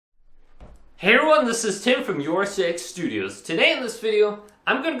Hey everyone, this is Tim from YourSixStudios. Today in this video,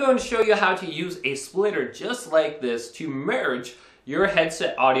 I'm going to go and show you how to use a splitter just like this to merge your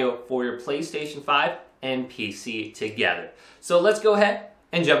headset audio for your PlayStation 5 and PC together. So let's go ahead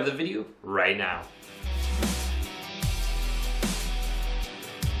and jump into the video right now.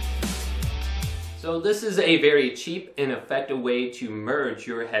 So this is a very cheap and effective way to merge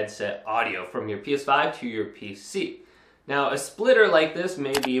your headset audio from your PS5 to your PC. Now a splitter like this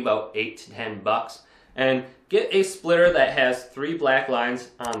may be about 8 to 10 bucks, and get a splitter that has 3 black lines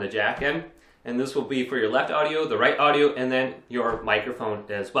on the jack end, and this will be for your left audio, the right audio, and then your microphone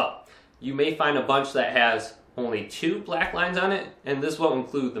as well. You may find a bunch that has only 2 black lines on it, and this won't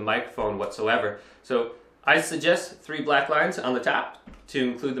include the microphone whatsoever. So I suggest 3 black lines on the top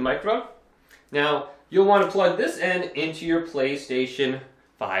to include the microphone. Now you'll want to plug this end into your PlayStation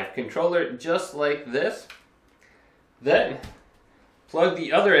 5 controller just like this. Then, plug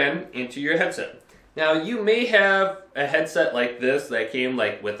the other end into your headset. Now, you may have a headset like this that came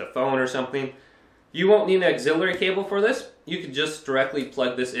like with a phone or something. You won't need an auxiliary cable for this. You can just directly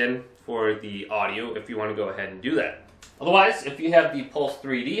plug this in for the audio if you want to go ahead and do that. Otherwise, if you have the Pulse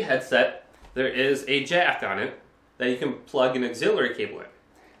 3D headset, there is a jack on it that you can plug an auxiliary cable in.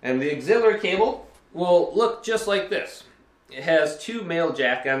 And the auxiliary cable will look just like this. It has 2 male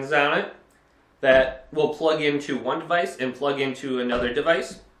jack ends on it that will plug into one device and plug into another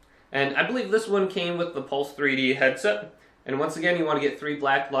device. And I believe this one came with the Pulse 3D headset. And once again, you want to get 3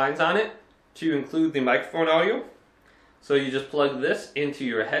 black lines on it to include the microphone audio. So you just plug this into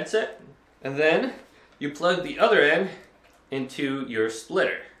your headset, and then you plug the other end into your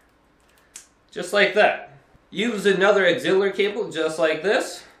splitter. Just like that. Use another auxiliary cable just like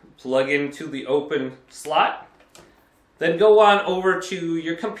this. Plug into the open slot. Then go on over to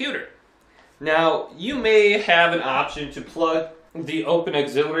your computer. Now, you may have an option to plug the open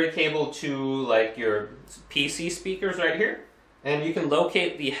auxiliary cable to like your PC speakers right here. And you can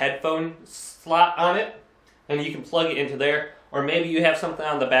locate the headphone slot on it, and you can plug it into there. Or maybe you have something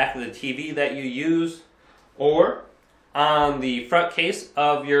on the back of the TV that you use, or on the front case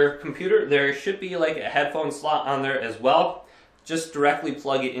of your computer, there should be like a headphone slot on there as well. Just directly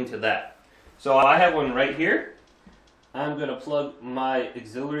plug it into that. So I have one right here. I'm going to plug my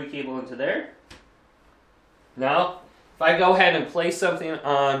auxiliary cable into there. Now, if I go ahead and play something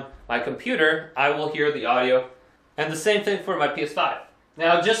on my computer, I will hear the audio. And the same thing for my PS5.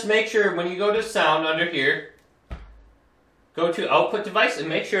 Now, just make sure when you go to sound under here, go to output device and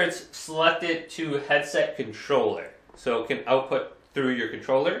make sure it's selected to headset controller. So it can output through your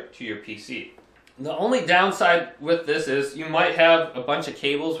controller to your PC. The only downside with this is you might have a bunch of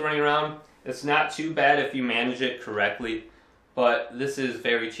cables running around. It's not too bad if you manage it correctly, but this is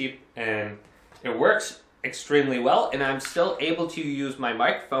very cheap and it works extremely well, and I'm still able to use my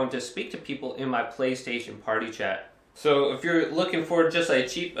microphone to speak to people in my PlayStation party chat. So if you're looking for just a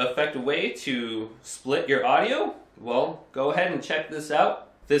cheap, effective way to split your audio, well, go ahead and check this out.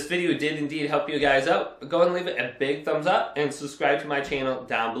 This video did indeed help you guys out. Go and leave it a big thumbs up and subscribe to my channel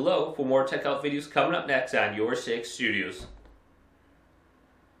down below for more tech out videos coming up next on YourSixStudios.